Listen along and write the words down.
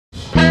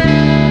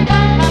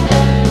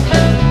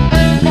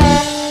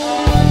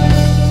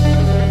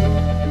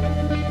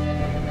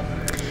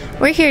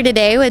We're here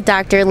today with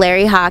Dr.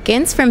 Larry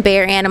Hawkins from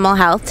Bayer Animal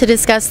Health to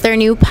discuss their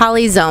new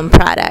Polyzone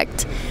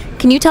product.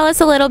 Can you tell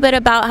us a little bit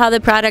about how the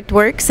product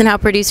works and how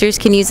producers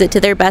can use it to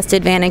their best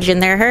advantage in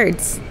their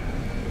herds?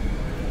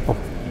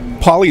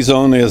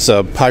 Polyzone is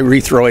a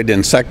pyrethroid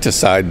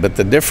insecticide, but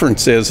the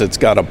difference is it's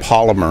got a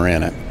polymer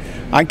in it.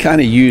 I kind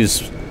of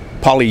use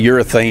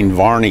polyurethane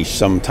varnish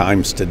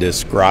sometimes to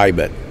describe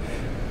it.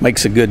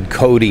 Makes a good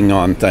coating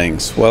on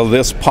things. Well,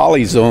 this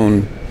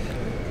Polyzone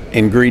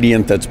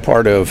ingredient that's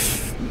part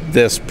of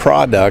this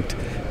product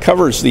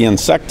covers the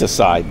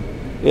insecticide.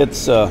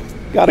 It's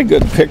got a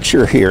good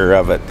picture here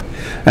of it,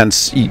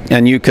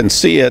 and you can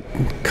see it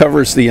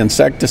covers the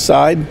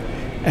insecticide,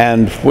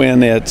 and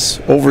when it's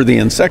over the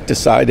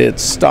insecticide,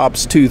 it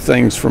stops two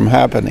things from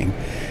happening.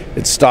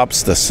 It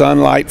stops the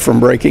sunlight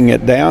from breaking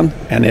it down,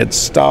 and it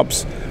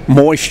stops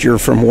moisture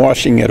from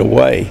washing it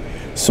away.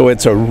 So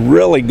it's a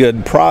really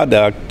good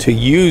product to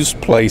use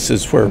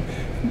places where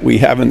we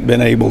haven't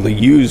been able to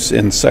use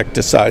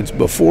insecticides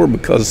before,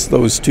 because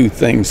those two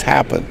things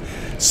happen.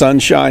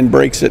 Sunshine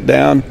breaks it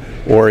down,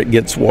 or it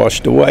gets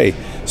washed away.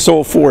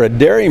 So for a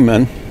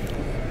dairyman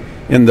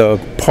in the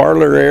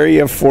parlor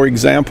area, for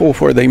example,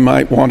 where they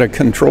might want to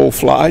control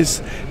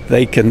flies,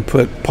 they can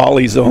put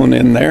Polyzone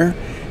in there.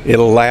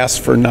 It'll last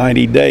for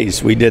 90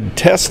 days. We did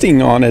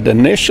testing on it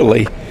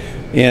initially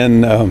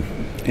in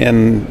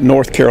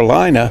North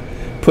Carolina,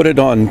 put it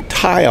on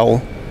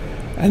tile,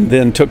 and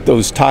then took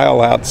those tile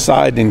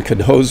outside and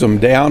could hose them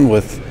down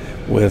with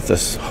a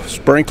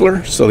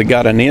sprinkler, so they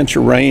got an inch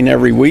of rain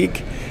every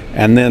week,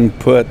 and then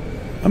put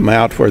them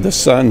out where the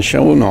sun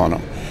shone on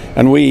them.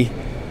 And we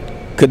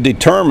could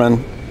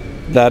determine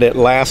that it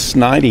lasts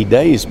 90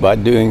 days by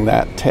doing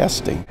that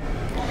testing.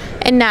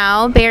 And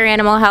now, Bayer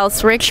Animal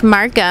Health's Rich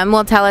Markham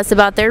will tell us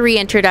about their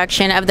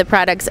reintroduction of the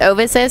products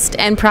Ovacyst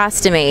and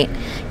Prostamate.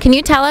 Can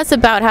you tell us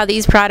about how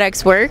these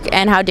products work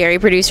and how dairy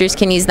producers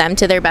can use them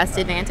to their best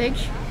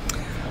advantage?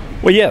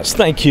 Well, yes,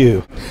 thank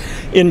you.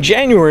 In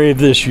January of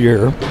this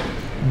year,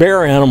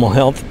 Bayer Animal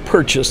Health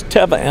purchased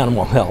Teva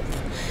Animal Health.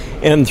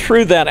 And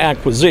through that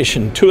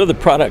acquisition, two of the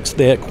products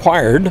they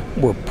acquired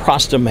were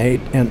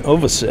Prostamate and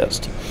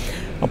Ovacyst.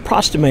 Now,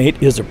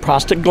 Prostamate is a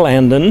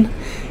prostaglandin.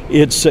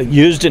 It's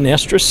used in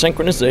estrus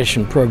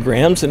synchronization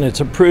programs, and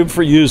it's approved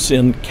for use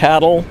in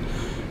cattle,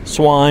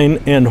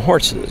 swine, and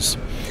horses.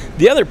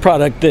 The other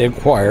product they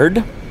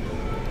acquired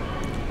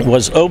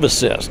was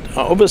Ovacyst.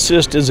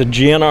 Ovacyst is a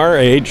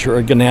GnRH, or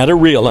a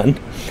gonadorelin.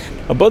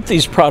 Both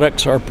these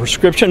products are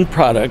prescription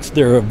products.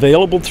 They're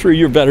available through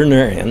your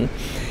veterinarian.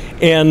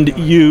 And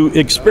you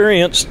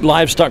experienced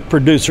livestock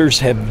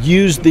producers have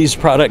used these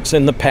products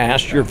in the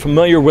past. You're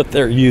familiar with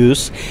their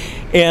use.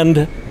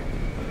 And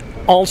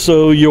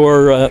also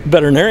your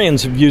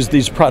veterinarians have used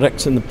these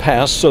products in the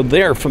past, so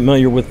they're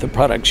familiar with the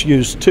products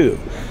used too.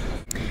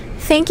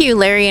 Thank you,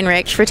 Larry and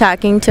Rich, for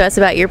talking to us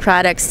about your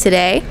products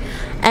today.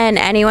 And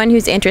anyone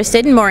who's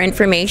interested in more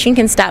information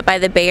can stop by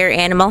the Bayer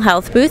Animal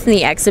Health booth in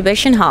the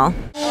exhibition hall.